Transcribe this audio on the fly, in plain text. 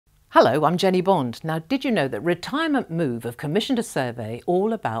Hello, I'm Jennie Bond. Now, did you know that Retirement Move have commissioned a survey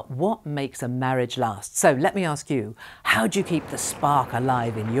all about what makes a marriage last? So let me ask you, how do you keep the spark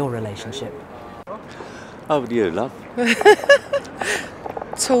alive in your relationship? How do you, love?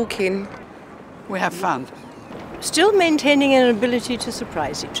 Talking. We have fun. Still maintaining an ability to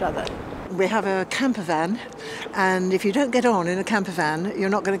surprise each other. We have a camper van, and if you don't get on in a camper van, you're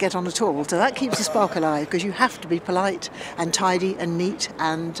not going to get on at all. So that keeps the spark alive, because you have to be polite and tidy and neat,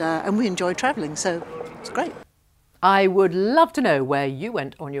 and we enjoy travelling, so it's great. I would love to know where you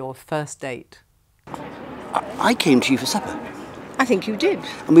went on your first date. I came to you for supper. I think you did.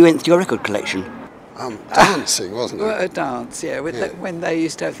 And we went through your record collection. Dancing, wasn't it? A dance, yeah, when they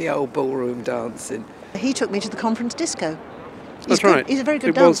used to have the old ballroom dancing. He took me to the conference disco. That's right. He's a very good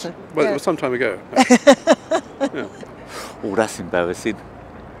it dancer. It was some time ago. Yeah. Oh, that's embarrassing.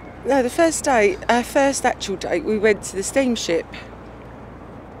 No, the first date, our first actual date, we went to the steamship.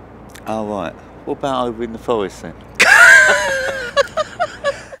 Oh, right. What about over in the forest then?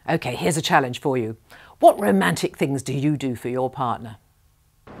 OK, here's a challenge for you. What romantic things do you do for your partner?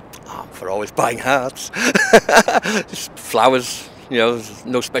 For always buying hearts, just flowers. You know, there's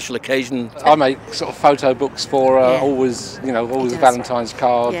no special occasion. I make sort of photo books for always a Valentine's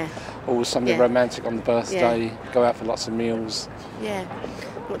card, always something romantic on the birthday, go out for lots of meals. Yeah.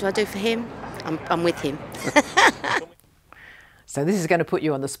 What do I do for him? I'm with him. So this is going to put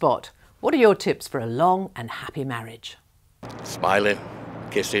you on the spot. What are your tips for a long and happy marriage? Smiling,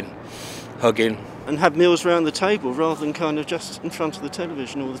 kissing, hugging. And have meals around the table rather than kind of just in front of the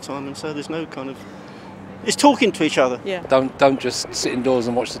television all the time, and so there's no kind of... It's talking to each other. Yeah. Don't just sit indoors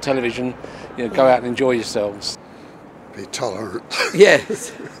and watch the television. Go out and enjoy yourselves. Be tolerant.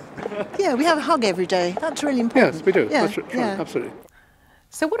 Yes. Yeah, we have a hug every day. That's really important. Yes, we do. Yeah, That's right. Absolutely.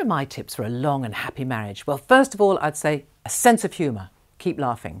 So what are my tips for a long and happy marriage? Well, first of all, I'd say a sense of humour. Keep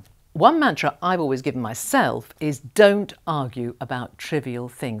laughing. One mantra I've always given myself is don't argue about trivial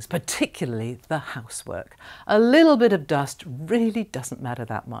things, particularly the housework. A little bit of dust really doesn't matter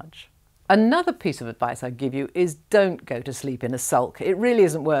that much. Another piece of advice I'd give you is don't go to sleep in a sulk. It really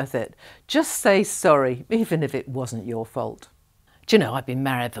isn't worth it. Just say sorry, even if it wasn't your fault. Do you know, I've been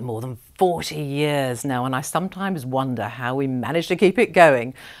married for more than 40 years now, and I sometimes wonder how we manage to keep it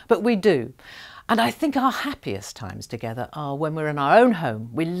going. But we do. And I think our happiest times together are when we're in our own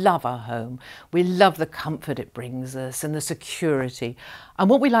home. We love our home. We love the comfort it brings us and the security. And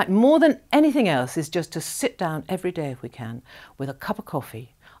what we like more than anything else is just to sit down every day if we can with a cup of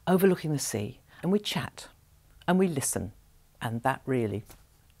coffee, overlooking the sea, and we chat and we listen. And that really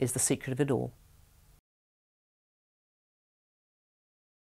is the secret of it all.